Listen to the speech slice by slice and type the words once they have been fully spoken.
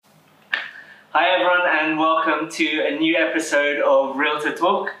Hi everyone and welcome to a new episode of Realtor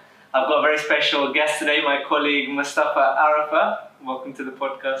Talk. I've got a very special guest today, my colleague Mustafa Arafa. Welcome to the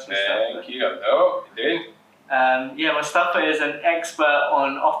podcast, Mustafa. Thank you. Hello. How you doing? Mustafa is an expert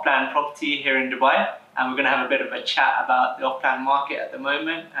on off-plan property here in Dubai, and we're going to have a bit of a chat about the off-plan market at the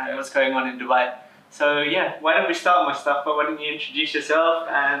moment and what's going on in Dubai. So why don't we start, Mustafa? Why don't you introduce yourself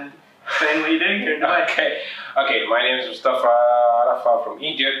and explain what you're doing here in Dubai? Okay. My name is Mustafa Arafa from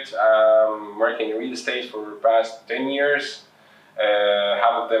Egypt. I'm working in real estate for the past 10 years.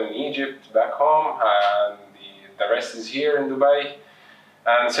 Half of them in Egypt, back home, and the rest is here in Dubai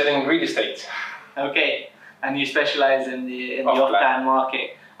and selling real estate. Okay, and you specialize in the off-plan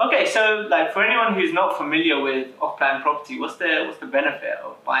market. Okay, so like for anyone who's not familiar with off-plan property, what's the benefit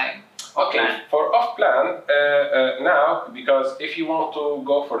of buying off-plan? Okay, for off-plan now, because if you want to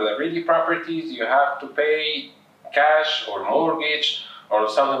go for the ready properties, you have to pay cash or mortgage or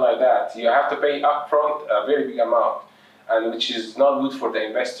something like that. You have to pay upfront a very big amount, and which is not good for the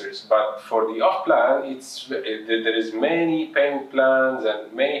investors. But for the off-plan, there is many payment plans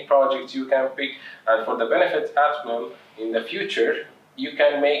and many projects you can pick, and for the benefit as well in the future, you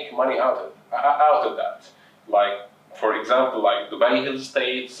can make money out of that. Like for example, like Dubai Hill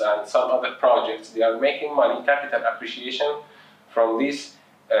Estates and some other projects, they are making money, capital appreciation from these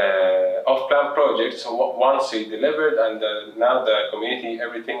off-plan projects. So once they delivered and now the community,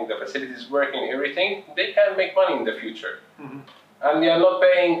 everything, the facilities working, everything, they can make money in the future. Mm-hmm. And they are not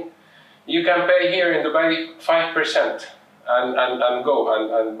paying. You can pay here in Dubai 5% and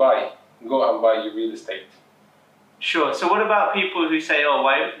go and buy your real estate. Sure. So what about people who say, oh,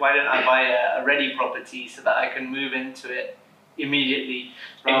 why don't I buy a ready property so that I can move into it immediately?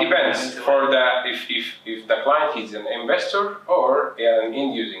 It depends for if the client is an investor or an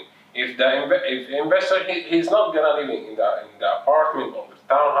end using. If investor he's not gonna live in the apartment or the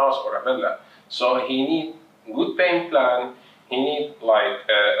townhouse or a villa, so he need good payment plan. He need like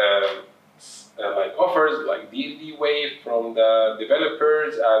offers like deal waive from the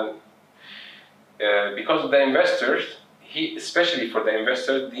developers, and because of the investors, especially for the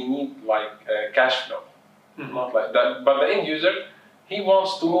investors, they need like cash flow. Mm-hmm. Not like that, but the end user, he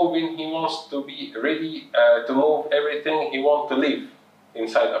wants to move in, he wants to be ready to move everything, he wants to live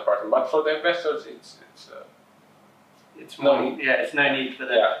inside the apartment. But for the investors, it's no need. Yeah, it's no need for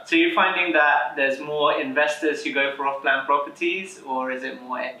that. Yeah. So you're finding that there's more investors who go for off-plan properties, or is it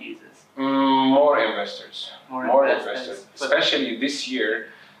more end users? More investors. More investors. But especially this year,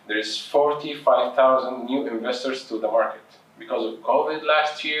 there is 45,000 new investors to the market because of COVID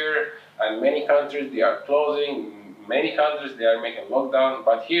last year. And many countries, they are closing, many countries, they are making lockdown,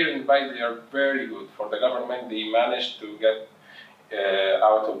 but here in Dubai, they are very good. For the government, they managed to get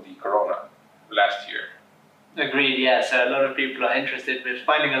out of the corona last year. Agreed, yeah, so a lot of people are interested. We're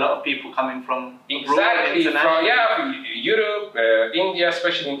finding a lot of people coming from exactly, from Europe, India,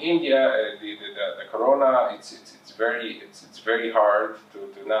 especially in India, the corona, it's very hard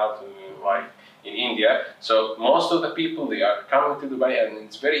to now like in India. So most of the people, they are coming to Dubai, and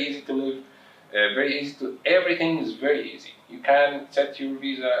it's very easy to live, everything is very easy. You can set your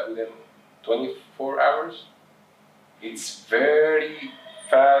visa within 24 hours. It's very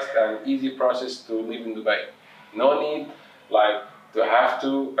fast and easy process to live in Dubai. No need like to have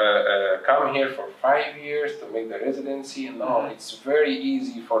to come here for 5 years to make the residency. No, mm-hmm. It's very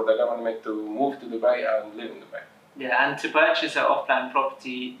easy for the government to move to Dubai and live in Dubai. Yeah, and to purchase an off-plan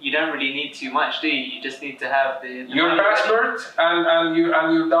property, you don't really need too much, do you? You just need to have your passport and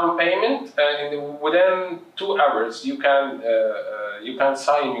your down payment, and within 2 hours you can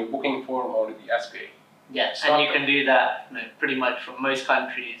sign your booking form or the SPA. Yeah, and you can do that pretty much from most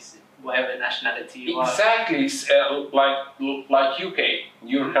countries, whatever nationality you are. Exactly, like UK,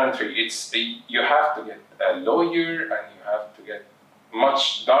 your country. You have to get a lawyer and you have to get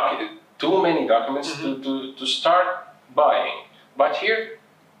too many documents mm-hmm. to start buying. But here,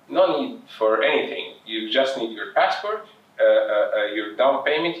 no need for anything. You just need your passport, your down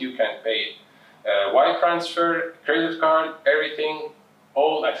payment. You can pay wire transfer, credit card, everything,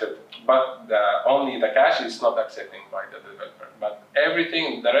 all accepted. But only the cash is not accepted by the developer. But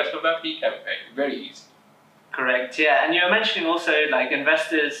everything, the rest of that, he can pay. Very easy. Correct. Yeah, and you were mentioning also like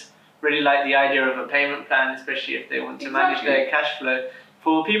investors really like the idea of a payment plan, especially if they want to manage their cash flow.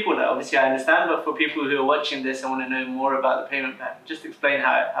 For people that obviously I understand, but for people who are watching this and want to know more about the payment plan, just explain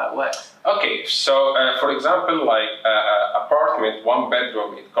how it works. Okay, so for example, like apartment, 1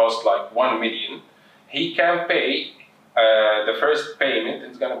 bedroom, it costs like 1 million. He can pay the first payment,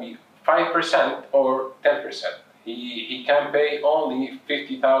 it's going to be 5% or 10%. He can pay only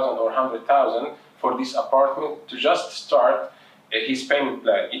 50,000 or 100,000 for this apartment to just start his payment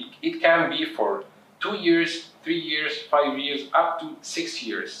plan. It can be for 2 years, 3 years, 5 years, up to 6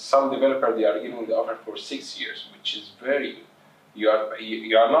 years. Some developer, they are giving the offer for 6 years, which is very good. You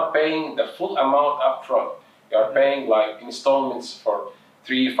are not paying the full amount up front. You are paying like installments for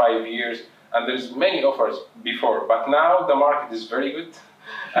 3, 5 years, and there's many offers before. But now the market is very good,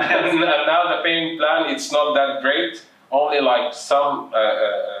 and now the payment plan, it's not that great. Only like some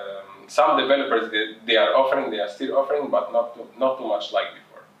developers, they are offering, they are still offering, but not too much like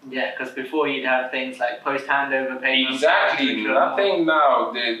before. Yeah, because before you'd have things like post handover payments. Exactly, nothing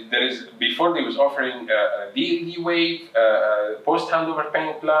now. There is, before they was offering a DLD wave, post handover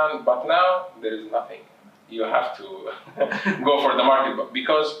payment plan, but now there is nothing. You have to go for the market,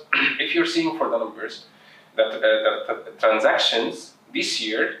 because if you're seeing for the numbers that the transactions this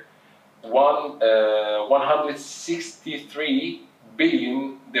year won 163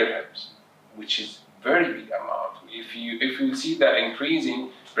 billion dirhams, which is very big amount. If you see the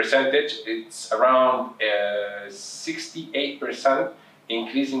increasing percentage, it's around 68%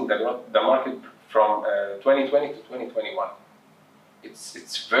 increasing the market from 2020 to 2021.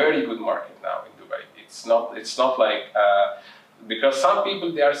 It's very good market now in Dubai. It's not like because some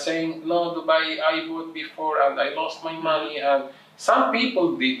people, they are saying, no, Dubai, I bought before and I lost my money, and some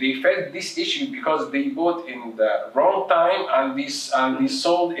people, they face this issue because they bought in the wrong time and they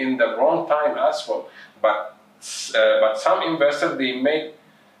sold in the wrong time as well. But some investors, they made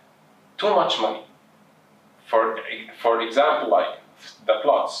too much money. For example, like the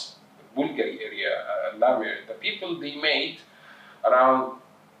plots, Bulgari area, Lamir, the people, they made around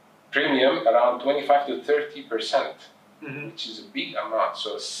premium around 25 to 30%, which is a big amount.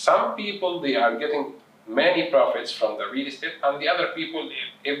 So some people, they are getting many profits from the real estate, and the other people,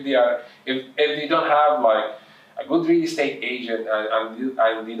 if they don't have like a good real estate agent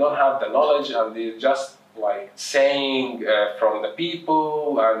and they don't have the knowledge, and they just like saying from the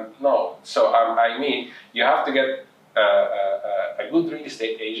people, and no. So I mean, you have to get a good real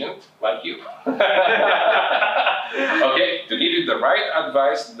estate agent like you, okay, to give you the right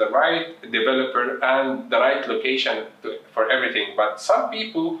advice, the right developer, and the right location for everything. But some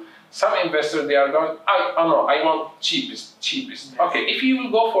people, some investors, they are going, I want cheapest. Yes. Okay, if you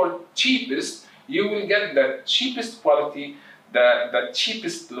will go for cheapest, you will get the cheapest quality, the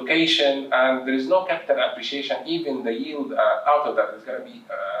cheapest location, and there is no capital appreciation. Even the yield out of that is going to be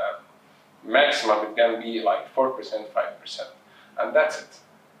maximum, it can be like 4%, 5%, and that's it.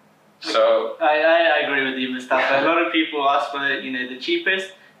 So I agree with you, Mustafa. A lot of people ask for the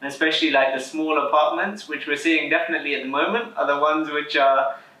cheapest, and especially like the small apartments, which we're seeing definitely at the moment, are the ones which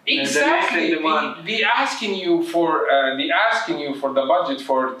are exactly they asking you for the budget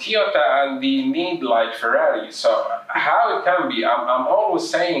for Toyota, and they need like Ferrari. So how it can be? I'm always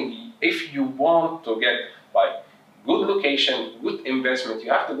saying, if you want to get like good location, good investment,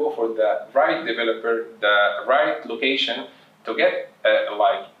 you have to go for the right developer, the right location to get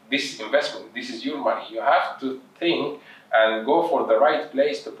like this investment. This is your money. You have to think and go for the right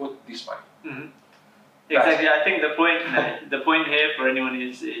place to put this money. Exactly. I think the point here for anyone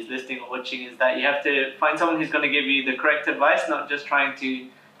who's listening or watching is that you have to find someone who's going to give you the correct advice, not just trying to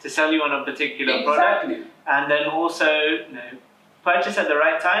sell you on a particular product, and then also purchase at the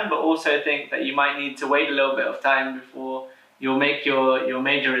right time, but also think that you might need to wait a little bit of time before you'll make your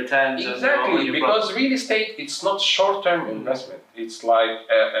major returns. Exactly, because real estate, it's not short-term investment. It's like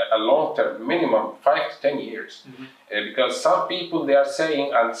a long-term, minimum 5 to 10 years. Because some people, they are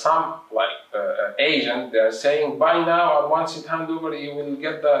saying, and some like agent, they are saying, buy now, and once it hand over, you will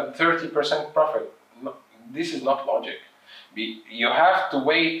get the 30% profit. No, this is not logic. You have to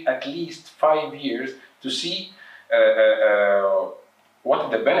wait at least 5 years to see what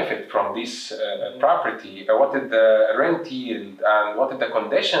is the benefit from this property, what is the rent yield, and what is the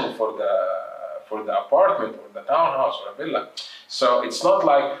condition for the apartment or the townhouse or a villa. So it's not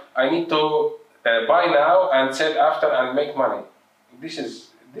like I need to buy now and sell after and make money. This is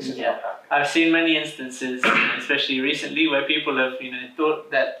not happening. I've seen many instances, especially recently, where people have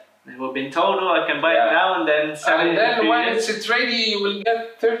thought that they were being told, oh, I can buy it now and then sell it. And then when it's ready, you will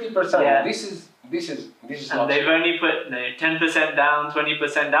get 30%. Yeah. This is and not they've only put 10% down,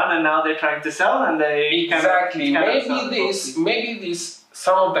 20% down, and now they're trying to sell, and they maybe this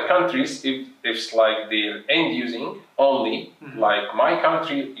some of the countries, if it's like they're end using only, like my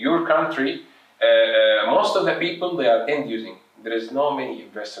country, your country, most of the people, they are end using. There is no many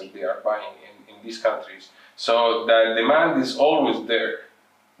investors they are buying in these countries, so the demand is always there.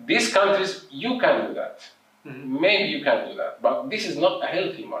 These countries, you can do that. Maybe you can do that, but this is not a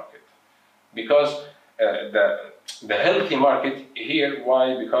healthy market. Because the healthy market here,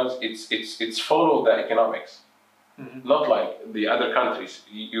 why? Because it's follow the economics. not like the other countries.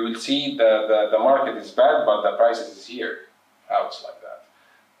 You will see the market is bad, but the prices is here. How it's like that.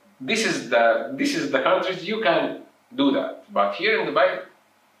 This is the countries you can do that, but here in Dubai,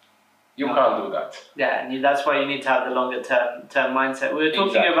 you can't do that. Yeah, and that's why you need to have the longer term mindset. We were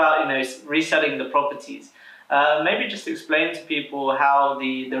talking about reselling the properties. Maybe just explain to people how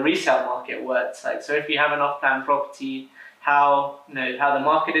the resale market works. Like, so if you have an off-plan property, how the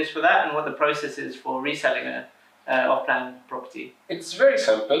market is for that, and what the process is for reselling a off-plan property. It's very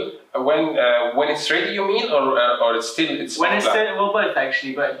simple. When it's ready, you mean, or it's when it's still, well, both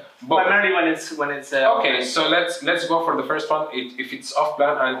actually, but primarily when it's okay. So let's go for the first one. If it's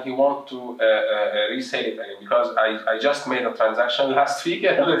off-plan and he want to resell it again, because I just made a transaction last week,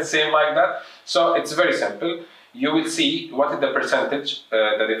 let's say like that. So it's very simple. You will see what is the percentage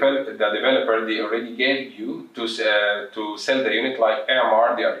the developer they already gave you to sell the unit. Like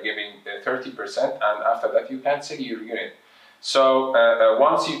AMR, they are giving 30%, and after that you can sell your unit. So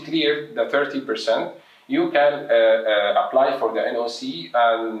once you clear the 30%, you can apply for the NOC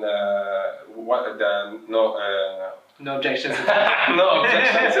and no objection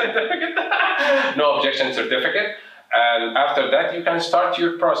certificate. No objection certificate. And after that, you can start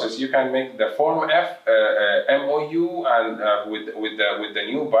your process. You can make the Form F MOU and with the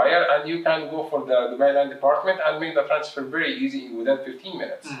new buyer, and you can go for the Dubai Land Department and make the transfer very easy within 15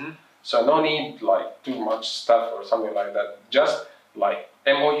 minutes. So no need like too much stuff or something like that. Just like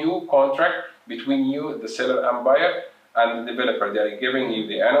MOU contract between you, the seller and buyer, and the developer. They are giving you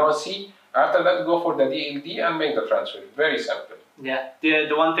the NOC. After that, go for the DLD and make the transfer. Very simple. Yeah.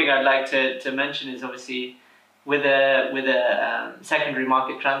 The one thing I'd like to mention is obviously, with a secondary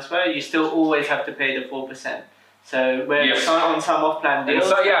market transfer, you still always have to pay the 4%. So on some off-plan deals,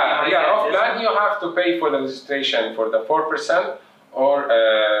 so off-plan you have to pay for the registration for the 4% or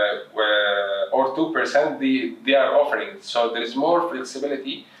 2% they are offering. So there is more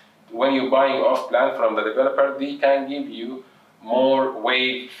flexibility when you're buying off-plan from the developer. They can give you more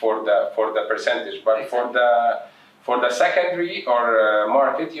waive for the percentage, but for the secondary or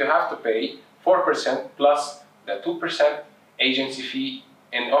market, you have to pay 4% plus the 2% agency fee.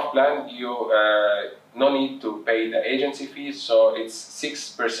 In off-plan, you no need to pay the agency fee, so it's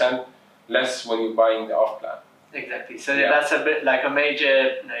 6% less when you're buying the off-plan. Exactly. So that's a bit like a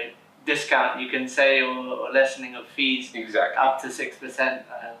major discount, you can say, or lessening of fees. Exactly. Up to 6%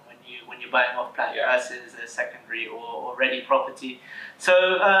 when you're buying off-plan versus a secondary or ready property.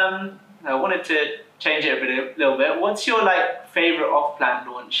 So I wanted to change it a little bit. What's your favorite off-plan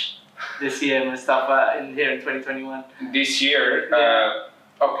launch this year, Mustafa, here in 2021? This year,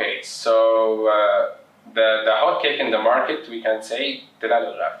 okay, so the hot cake in the market, we can say Tilal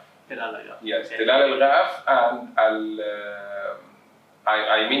Al Ghaf. Yes, okay. Tilal Al Ghaf and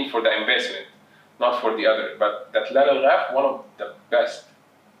I mean for the investment, not for the other, but the Tilal Al Ghaf, one of the best.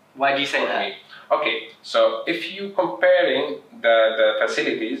 Why do you say that? Me. Okay, so if you comparing the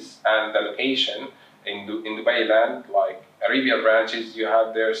facilities and the location in Dubai Land, like Arabia branches, you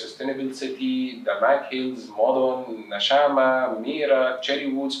have their Sustainable City, the Mac Hills, Modon, Nashama, Mira, Cherry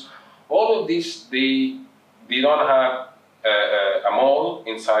Woods. All of these, they don't have a mall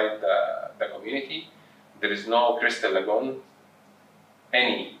inside the community. There is no Crystal Lagoon.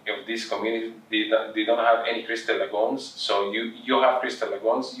 Any of these communities, they don't have any Crystal Lagoons. So you have Crystal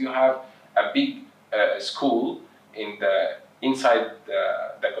Lagoons. You have a big school inside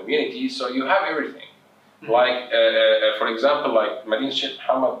the community. So you have everything. Like, for example, like Madinat Sheikh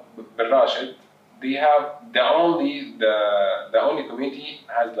Mohammed bin Rashid, they have the only community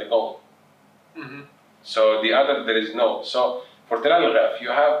has lagoon. So the other there is no. So for Tilal Al Ghaf, you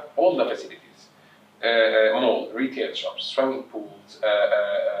have all the facilities: mall, retail shops, swimming pools,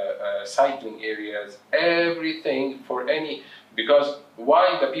 cycling areas, everything for any. Because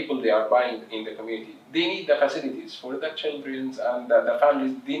why the people they are buying in the community? They need the facilities for the children and the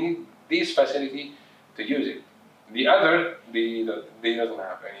families. They need this facility to use it. The other, they doesn't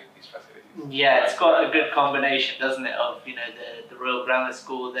have any of these facilities. Yeah, it's got a good combination, doesn't it, of the Royal Grammar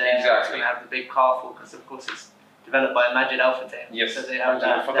School there. Exactly. It's going to have the big Carrefour because of course it's developed by Majid Al Futtaim. Yes, so they have Majid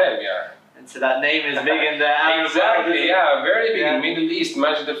Al Futtaim, yeah. And so that name is big in the Arab exactly, world, yeah, very big in Middle East,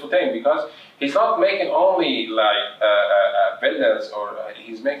 Majid Al Futtaim, because he's not making only villas or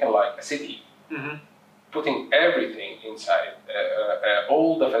he's making like a city. Putting everything inside,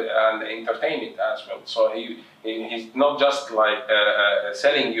 all and entertainment as well. So he's not just like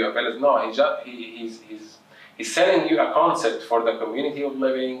selling you a village. No, he's selling you a concept for the community of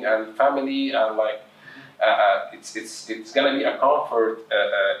living and family, and it's gonna be a comfort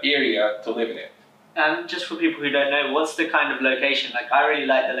area to live in it. And just for people who don't know, what's the kind of location? Like, I really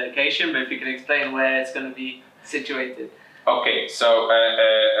like the location, but if you can explain where it's going to be situated? Okay, so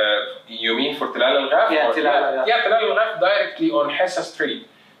you mean for Tilal Al Ghaf? Yeah, Tilal Al Ghaf. Yeah, Tilal Al Ghaf directly on Hessa Street.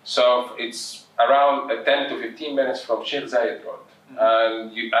 So it's around 10 to 15 minutes from Sheikh Zayed Road.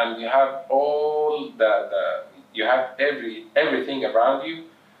 And you have all you have everything around you,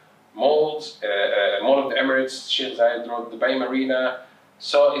 malls, Mall of the Emirates, Sheikh Zayed Road, Dubai Marina.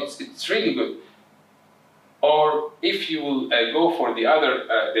 So it's really good. Or if you will go for the other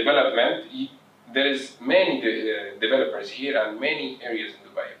development, there is many developers here and many areas in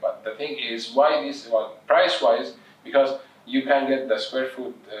Dubai. But the thing is, why this one? Price-wise, because you can get the square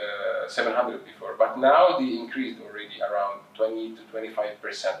foot 700 before, but now they increased already around 20 to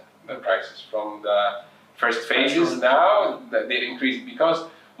 25% the prices from the first phases. Now they increased because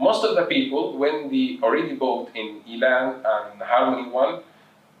most of the people, when they already bought in Elan and Harmony One,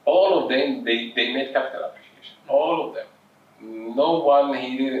 all of them they made capital appreciation. All of them. No one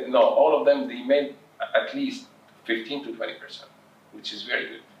he didn't. No, all of them they made at least 15 to 20%, which is very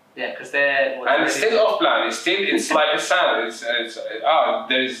good. Yeah, because they're and it's still off plan. It's like a sand.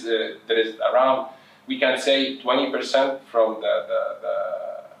 There is around, we can say 20% from the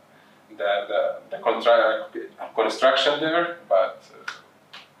construction there, but.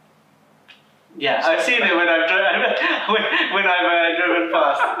 Yeah, I've seen it when I've driven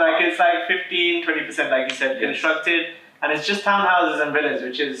past. Like it's like 15-20%, like you said, constructed, and it's just townhouses and villas,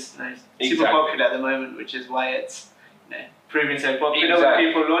 which is super popular at the moment, which is why it's proving so popular. When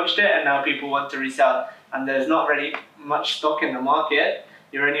people launched it, and now people want to resell, and there's not really much stock in the market.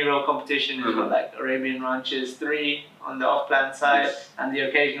 Your only real competition is like Arabian Ranches 3 on the off-plan side, and the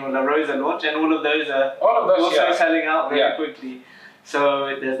occasional La Rosa launch, and all of those are also selling out very quickly.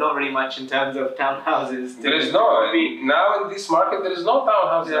 So there's not really much in terms of townhouses. There is now in this market there is no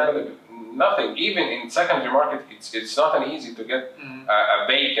townhouses available. Nothing. Even in secondary market, it's not an easy to get a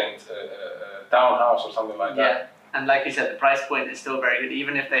vacant townhouse or something like that. And like you said, the price point is still very good.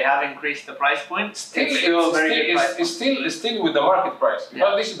 Even if they have increased the price point, it's still very good price point. It's still with the market price.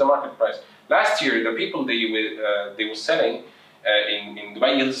 Because this is the market price. Last year, the people they were selling in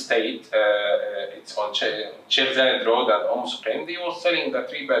Dubai Hills Estate, it's on Sheikh Zayed Road and Suqaim, they were selling the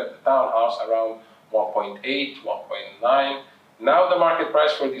 3-bed townhouse around 1.8, 1.9. Now the market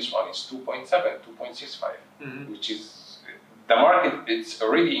price for this one is 2.7, 2.65, which is the market. It's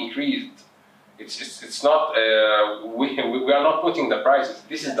already increased. It's not. We are not putting the prices.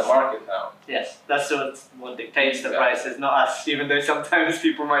 This is the market now. Yes, that's what dictates the prices, not us. Even though sometimes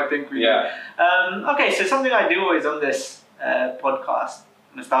people might think we do. Okay, so something I do always on this podcast,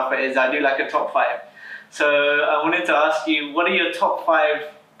 Mustafa, is I do like a top 5. So I wanted to ask you, what are your top 5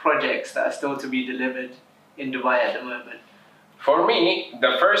 projects that are still to be delivered in Dubai at the moment? For me,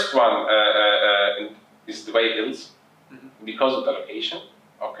 the first one is Dubai Hills, because of the location.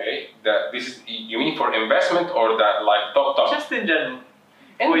 Okay, this is, you mean for investment or the like top? Just in general.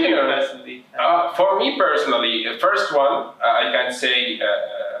 For you personally. For me personally, the first one I can say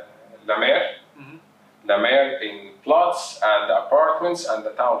La Mer. La Mer in plots and the apartments and the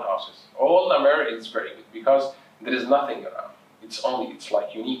townhouses. All La Mer is very good because there is nothing around. It's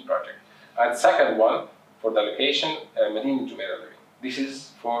like unique project. And second one for the location, Medina Jumeirah Living. This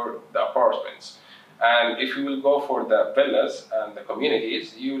is for the apartments. And if you will go for the villas and the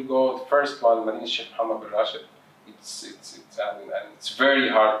communities, you will go the first one, Medina Sheikh Mohammed bin Rashid. It's very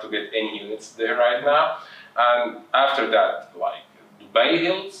hard to get any units there right now. And after that, like Dubai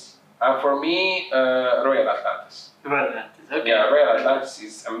Hills, and for me, Royal Atlantis. Royal Atlantis, okay. Yeah, Royal Atlantis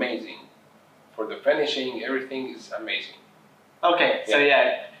is amazing. For the finishing, everything is amazing. Okay, so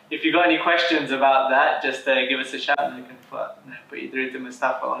if you got any questions about that, just give us a shout and we can put you through to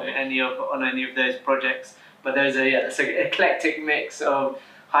Mustafa on any of those projects. But there's it's an eclectic mix of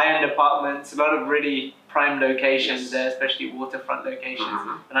high-end apartments, a lot of really prime locations there, especially waterfront locations.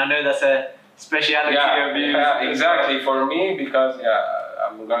 And I know that's a speciality of you. Yeah, exactly. For me, because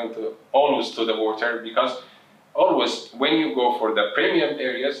I'm going to always to the water, because always when you go for the premium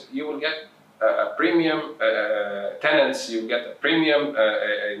areas, you will get a premium tenants, you get a premium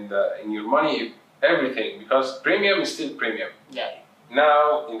in your money, everything, because premium is still premium. Yeah.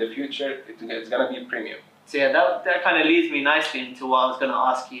 Now in the future, it's gonna be premium. So that kind of leads me nicely into what I was going to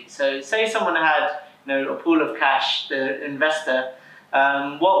ask you. So say someone had a pool of cash, the investor,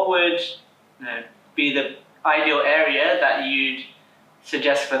 what would be the ideal area that you'd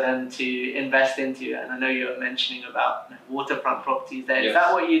suggest for them to invest into? And I know you're mentioning about waterfront properties there. Is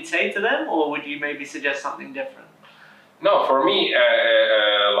that what you'd say to them, or would you maybe suggest something different? No, for me,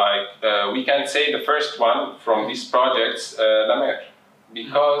 we can say the first one from these projects, La Mer.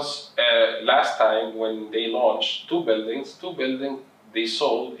 Because last time when they launched two buildings, they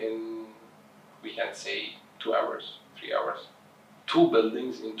sold in, we can say, 2 hours, 3 hours. 2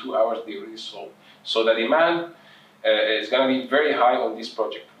 buildings in 2 hours they already sold. So the demand is going to be very high on this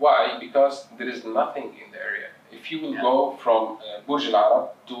project. Why? Because there is nothing in the area. If you will go from Burj Al Arab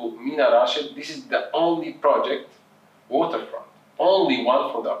to Mina Rashid, this is the only project, waterfront, only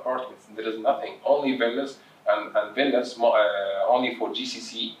one for the apartments. There is nothing, only villas and villas, only for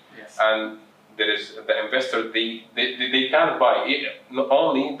GCC. Yes. And there is the investor, they can't buy it. Not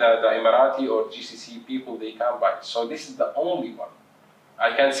only the Emirati or GCC people, they can't buy it. So this is the only one.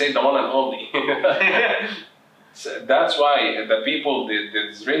 I can say the one and only. So that's why the people,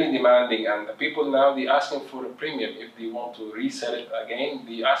 it's really demanding, and the people now, they asking for a premium. If they want to resell it again,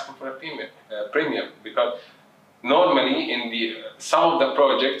 they asking for a premium, because normally in some of the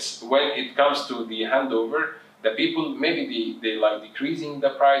projects, when it comes to the handover, the people, maybe they like decreasing the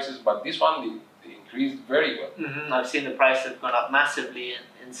prices, but this one, they increased very well. Mm-hmm. I've seen the price have gone up massively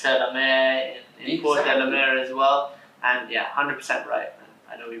in Salameh, in Port El Amer as well, and yeah, 100% right.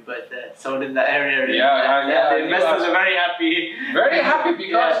 I know we both sold in that area. The investors are very happy. Very happy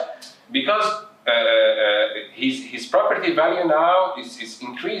because his property value now is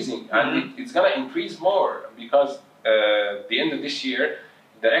increasing, and it's gonna increase more because the end of this year,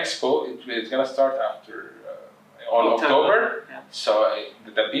 the expo it's gonna start after on October. Yeah. So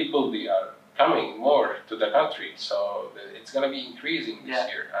the people, they are coming more to the country, so it's gonna be increasing this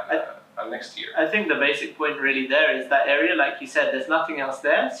year and next year. I think the basic point really there is that area, like you said, there's nothing else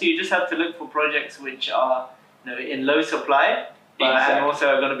there, so you just have to look for projects which are in low supply, and also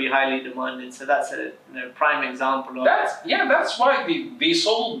are going to be highly demanded. So that's a prime example of that's why they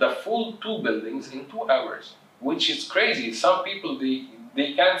sold the full 2 buildings in 2 hours, which is crazy. Some people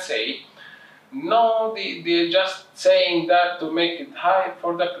they can't say no, they're just saying that to make it high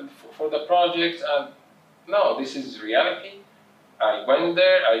for the projects, and no, this is reality. I went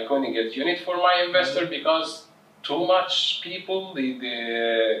there, I couldn't get unit for my investor because too much people, they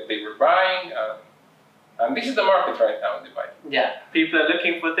were buying, and this is the market right now in Dubai. Yeah, people are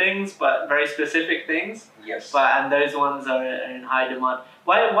looking for things, but very specific things. Yes. And those ones are in high demand.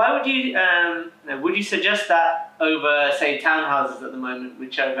 Why would you suggest that over, say, townhouses at the moment,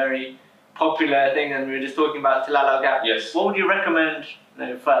 which are a very popular thing, and we were just talking about Tilal Al Gap. Yes. What would you recommend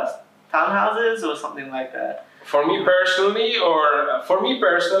first? Townhouses or something like that? For me personally,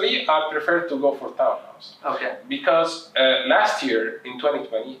 I prefer to go for townhouse. Okay. Because last year in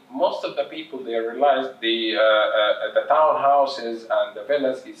 2020, most of the people they realized the townhouses and the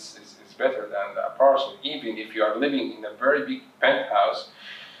villas is better than the apartment. Even if you are living in a very big penthouse,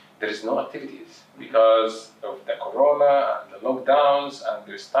 there is no activities because of the corona and the lockdowns, and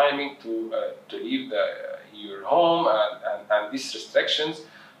there's timing to leave your home and these restrictions.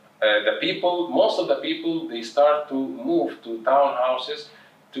 Most of the people, they start to move to townhouses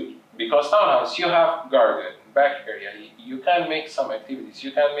because townhouse, you have garden, back area, you can make some activities,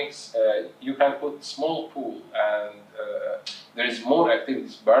 you can put small pool, and there is more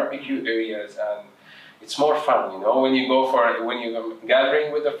activities, barbecue areas, and it's more fun, when you go when you're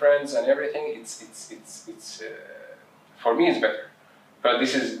gathering with the friends and everything, it's for me it's better. But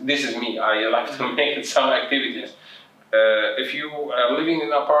this is me, I like to make some activities. If you are living in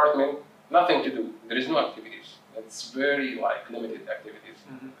an apartment, nothing to do. There is no activities. It's very limited activities,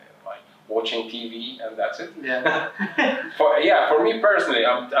 like watching TV, and that's it. Yeah. For me personally,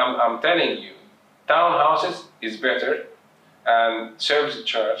 I'm telling you, townhouses is better, and service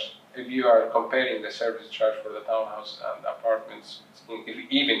charge. If you are comparing the service charge for the townhouse and apartments,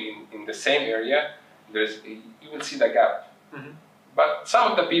 even in the same area, you will see the gap. But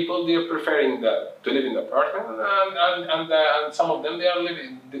some of the people, they are preferring to live in the apartment, and some of them they are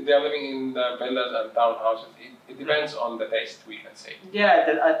living in the villas and townhouses. It depends on the taste, we can say.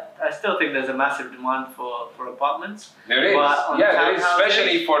 Yeah, I still think there's a massive demand for apartments. There is, there is,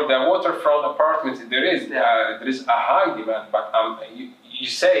 especially for the waterfront apartments. There is a high demand. But you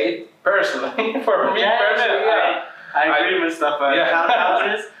say it personally. For me personally, I agree with stuff.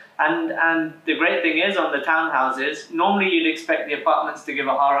 Townhouses. And the great thing is, on the townhouses, normally you'd expect the apartments to give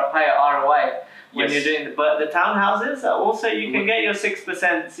a higher ROI when you're doing but the townhouses also you can get your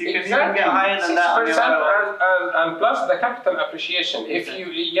 6%, so you can even get higher than that. 6%, and plus the capital appreciation. If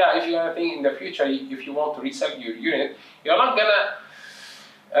you are thinking in the future, if you want to resell your unit, you're not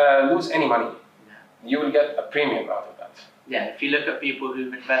gonna lose any money. You will get a premium out of that. Yeah, if you look at people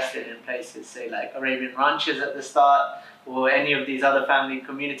who've invested in places, say like Arabian Ranches at the start, or any of these other family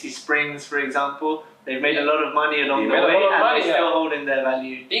community springs, for example, they've made a lot of money along the way, and they're still holding their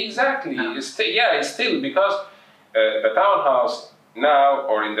value. Exactly. It's still because the townhouse now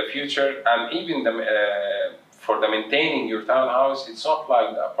or in the future, and even for the maintaining your townhouse, it's not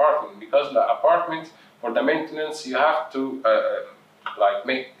like the apartment, because the apartment For the maintenance, you have to like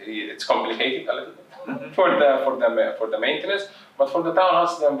make it's complicated a little bit for the maintenance. But for the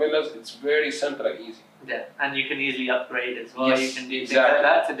townhouses and villas, it's very simple and easy. Yeah, and you can easily upgrade as well. Yes, you can do exactly. things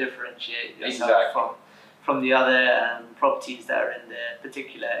like that to differentiate yourself Exactly. from the other properties that are in the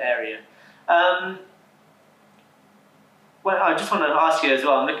particular area. Well, I just want to ask you as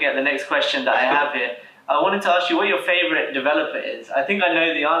well. I'm looking at the next question that I have here. I wanted to ask you what your favorite developer is. I think I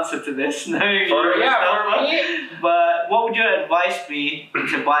know the answer to this. For me. But what would your advice be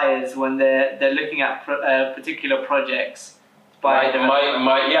to buyers when they're looking at particular projects? My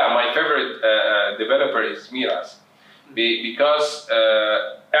favorite developer is Miras, because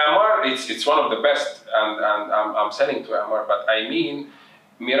Amar it's one of the best, and I'm selling to Amar. But I mean,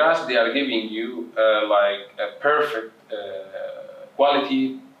 Miras, they are giving you like a perfect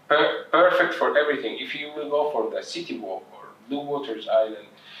quality, perfect for everything. If you will go for the City Walk or Blue Waters Island,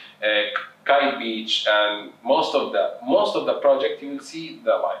 Kite Beach, and most of the project, you will see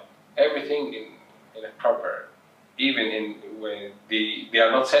the like everything in a proper. Even when they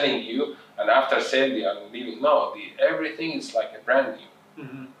are not selling you, and after sale they are leaving. No, everything is like a brand new.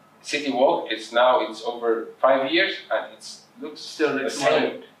 Mm-hmm. City Walk, it's over 5 years and it looks still looks the same.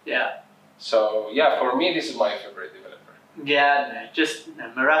 modern. Yeah. So yeah, for me this is my favorite developer. Yeah,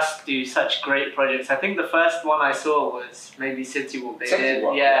 Miras do such great projects. I think the first one I saw was maybe City Walk. They did,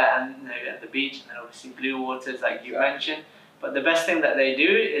 yeah, and at the beach, and then obviously Blue Waters, like you mentioned. But the best thing that they do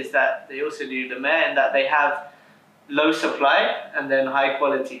is that they also do the mayor, and that they have low supply and then high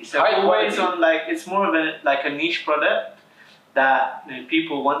quality. So always on it's more of a niche product that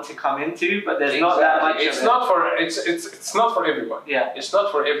people want to come into, but there's not that much. It's not for everyone. Yeah, it's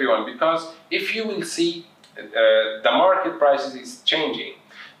not for everyone, because if you will see the market prices is changing.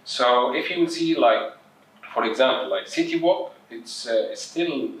 So if you will see, like for example, like City Walk, it's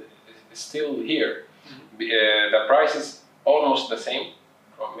still here. Mm-hmm. The price is almost the same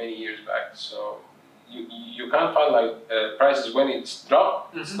from many years back. So you can't find like prices when it's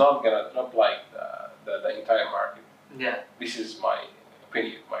dropped. Mm-hmm. It's not gonna drop like the entire market. Yeah. This is my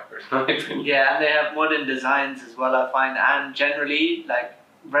opinion, my personal opinion. Yeah, and they have modern designs as well, I find, and generally like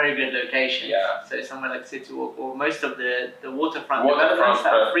very good locations. Yeah. So somewhere like City Walk, or most of the waterfront developments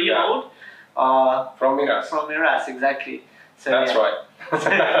that are freehold are from Miras. From Miras, exactly. So that's right.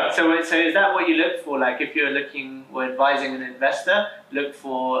 so is that what you look for? Like if you're looking or advising an investor, look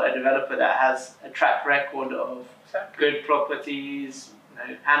for a developer that has a track record of good properties,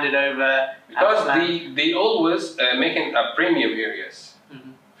 handed over. Because they always making a premium areas.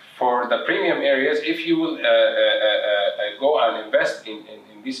 Mm-hmm. For the premium areas, if you will go and invest in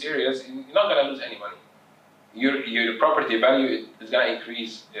these areas, you're not gonna lose any money. Your property value is gonna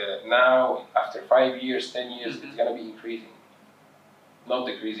increase now. After 5 years, 10 years, mm-hmm. It's gonna be increasing. Not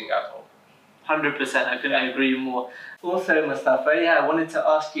decreasing at all. 100%, I couldn't agree more. Also, Mustafa, I wanted to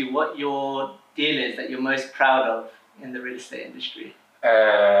ask you what your deal is that you're most proud of in the real estate industry.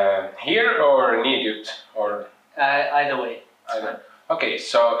 Here or in Egypt, or either way. Either. Okay,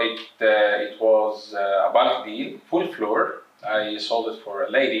 so it was a bulk deal, full floor. I sold it for a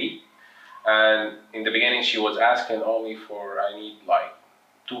lady, and in the beginning she was asking only for I need like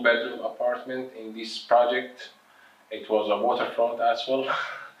 2-bedroom apartment in this project. It was a waterfront as well.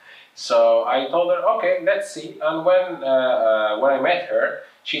 So I told her, okay, let's see. And when I met her,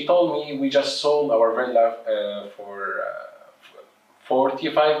 she told me we just sold our villa for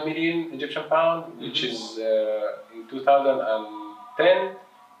 45 million Egyptian pound, mm-hmm. which is in 2010,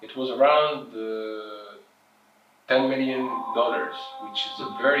 it was around $10 million, which is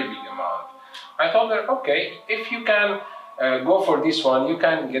a very big amount. I told her, okay, if you can go for this one, you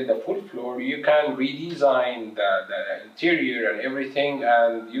can get the full floor, you can redesign the interior and everything,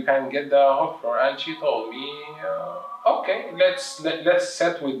 and you can get the whole floor. And she told me, okay, let's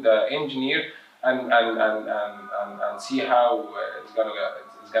set with the engineer and see how it's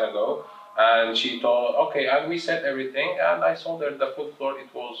gonna go. And she told, okay, and we set everything, and I sold her the full floor. It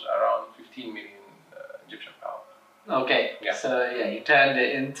was around 15 million Egyptian pound. Okay, yeah. So you turned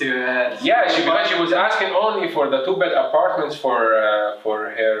it into because she was asking only for the 2-bed apartments for her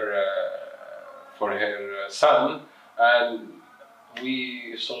son, and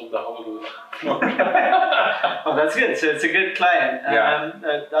we sold the whole floor. Oh, that's good. So it's a good client. Yeah.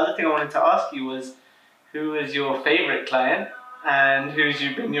 The other thing I wanted to ask you was, who is your favorite client, and who's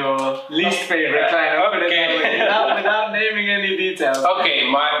been your least favorite client? Okay. Without naming any details. Okay,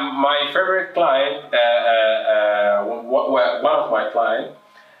 my favorite client, one of my clients,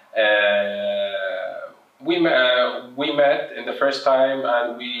 we met in the first time,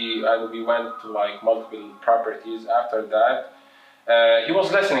 and we went to like multiple properties. After that, he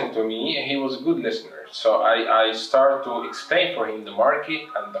was listening to me, and he was a good listener. So I started to explain for him the market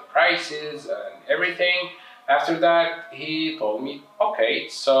and the prices and everything. After that, he told me, okay,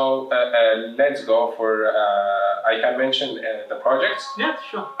 so let's go for, I can mention the projects. Yeah,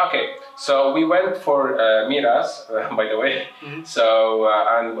 sure. Okay, so we went for Miras, by the way. Mm-hmm. So,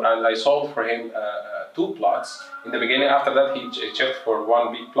 and I sold for him 2 plots. In the beginning, after that, he checked for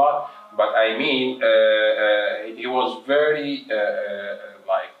 1 big plot. But I mean, he was very,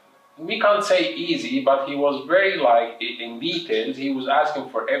 like, we can't say easy, but he was very, like, in details. He was asking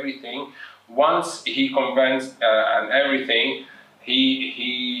for everything. Once he convinced and everything,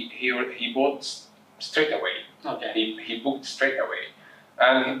 he bought straight away. Okay. He booked straight away.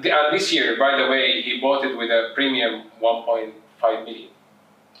 And this year, by the way, he bought it with a premium 1.5 million.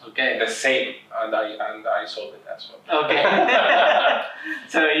 Okay. The same, and I sold it as well. Okay.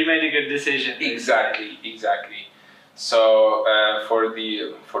 So you made a good decision. Exactly. So for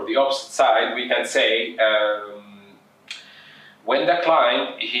the opposite side, we can say when the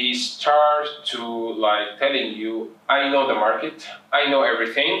client he starts to like telling you, I know the market, I know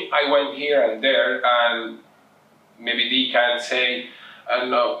everything, I went here and there, and maybe they can say,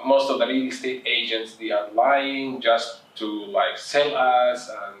 no, most of the real estate agents they are lying just to like sell us,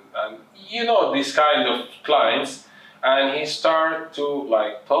 and you know this kind of clients, and he start to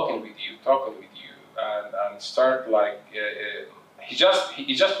like talking with you, and start like he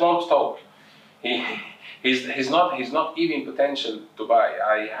just won't talk. He's not even potential to buy.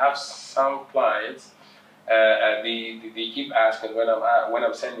 I have some clients. They keep asking when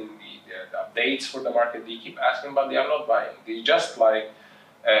I'm sending the updates for the market. They keep asking, but they are not buying. They just like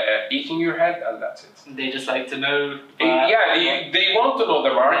eating your head, and that's it. They just like to know. Yeah, they want to know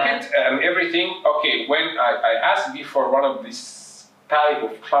the market and everything. Okay, when I asked before one of these type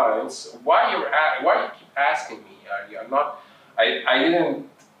of clients, why you keep asking me? You're not. I didn't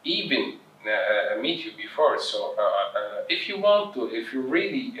even meet you before. So if you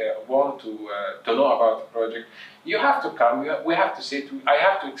really want to know about the project, you have to come. We have to sit. I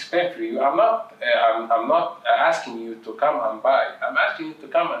have to explain for you. I'm not asking you to come and buy. I'm asking you to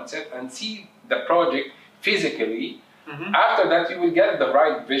come and sit and see the project physically. Mm-hmm. After that, you will get the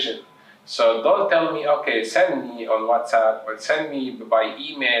right vision. So don't tell me, okay, send me on WhatsApp or send me by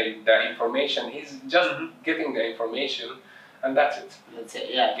email the information. He's just getting the information, and that's it. That's it.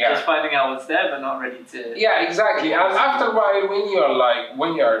 Yeah. Just finding out what's there, but not ready to. Yeah, exactly. And after a while,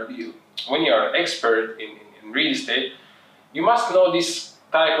 when you're expert in real estate, you must know this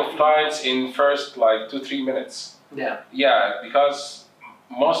type of clients in first like 2-3 minutes. Yeah. Yeah, because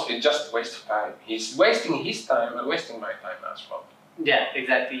it's just waste of time. He's wasting his time and wasting my time as well. Yeah,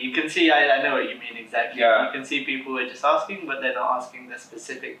 exactly. You can see, I know what you mean exactly. Yeah. You can see people who are just asking, but they're not asking the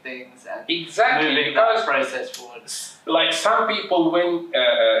specific things and because moving that process forward. Like some people, when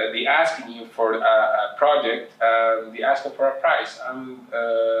they asking you for a project, they asking for a price, and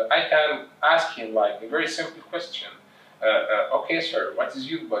I can ask him like a very simple question. Okay, sir, what is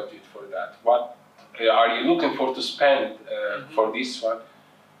your budget for that? What are you looking for to spend for this one?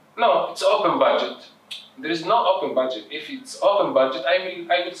 No, it's open budget. There is no open budget. If it's open budget,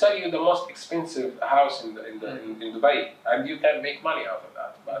 I will sell you the most expensive house in Dubai, and you can make money out of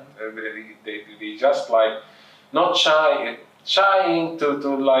that. But they just like not trying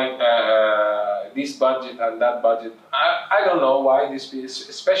to like this budget and that budget. I don't know why this is,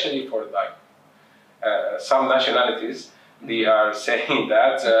 especially for like some nationalities. They are saying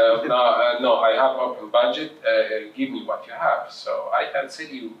that no, I have open budget. Give me what you have, so I can sell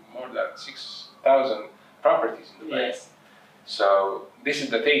you more than 6,000 properties in Dubai. Yes. So this is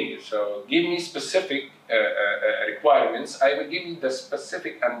the thing. So give me specific requirements. I will give you the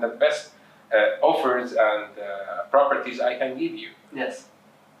specific and the best offers and properties I can give you. Yes.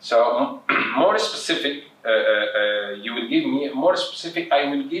 So more specific, you will give me more specific. I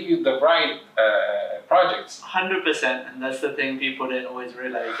will give you the right projects. 100%, and that's the thing people don't always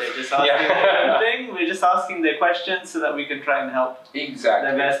realize. They're just asking everything. We're just asking their questions so that we can try and help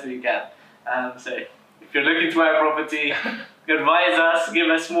Exactly the best we can. So if you're looking to buy a property, advise us, give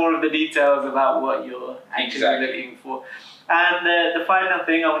us more of the details about what you're actually looking for. And the final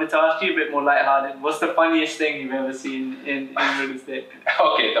thing I wanted to ask you, a bit more lighthearted, what's the funniest thing you've ever seen in real estate?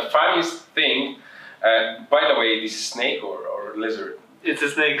 Okay, the funniest thing, by the way, this is snake or lizard? It's a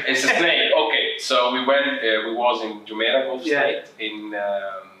snake. It's a snake. Okay, so we was in Jumeirah Gulf State in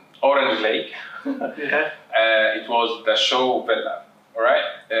Orange Lake. Yeah. It was the show villa, all right?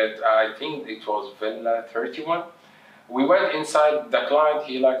 I think it was Villa 31. We went inside. The client,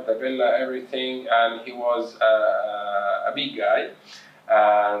 he liked the villa, everything, and he was a big guy.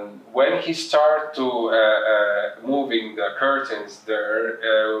 And when he started to moving the curtains there,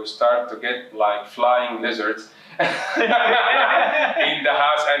 we start to get like flying lizards in the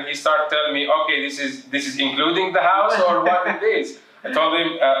house, and he started telling me, okay, this is including the house or what it is. I told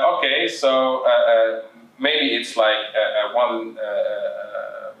him, okay, so maybe it's like one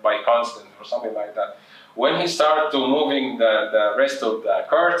by constant or something like that. When he started to moving the rest of the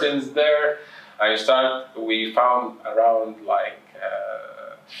curtains there, we found around like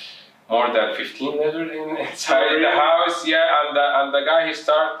more than 15 lizards inside the house. Yeah, and the guy, he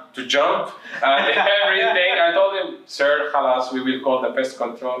started to jump and everything. I told him, sir, khalas, we will call the pest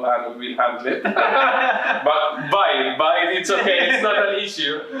control and we will handle it. But buy it, it's okay, it's not an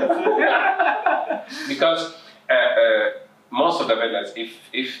issue. Because most of the villas,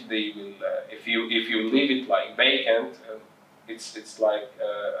 if they will, if you leave it like vacant, it's like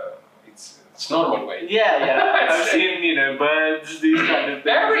it's normal way. Yeah. I've seen, birds, these kind of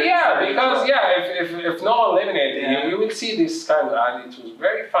things. Because if no one living it, you will see this kind of, and it was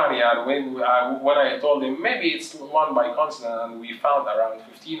very funny. And when I told him maybe it's one by constant, and we found around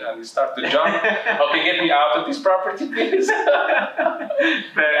 15, and he started to jump. Okay, get me out of this property, please.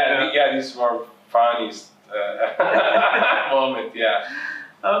 These were funniest moment. Yeah.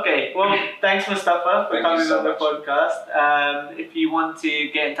 Okay, well, thanks Mustafa for coming on the podcast. If you want to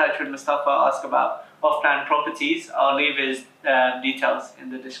get in touch with Mustafa, ask about off-plan properties, I'll leave his details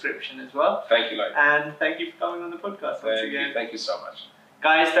in the description as well. Thank you, Lloyd. And thank you for coming on the podcast once again. Thank you so much.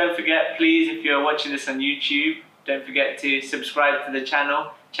 Guys, don't forget, please, if you're watching this on YouTube, don't forget to subscribe to the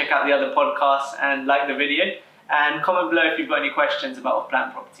channel, check out the other podcasts and like the video, and comment below if you've got any questions about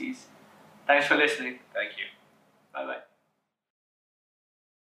off-plan properties. Thanks for listening. Thank you. Bye-bye.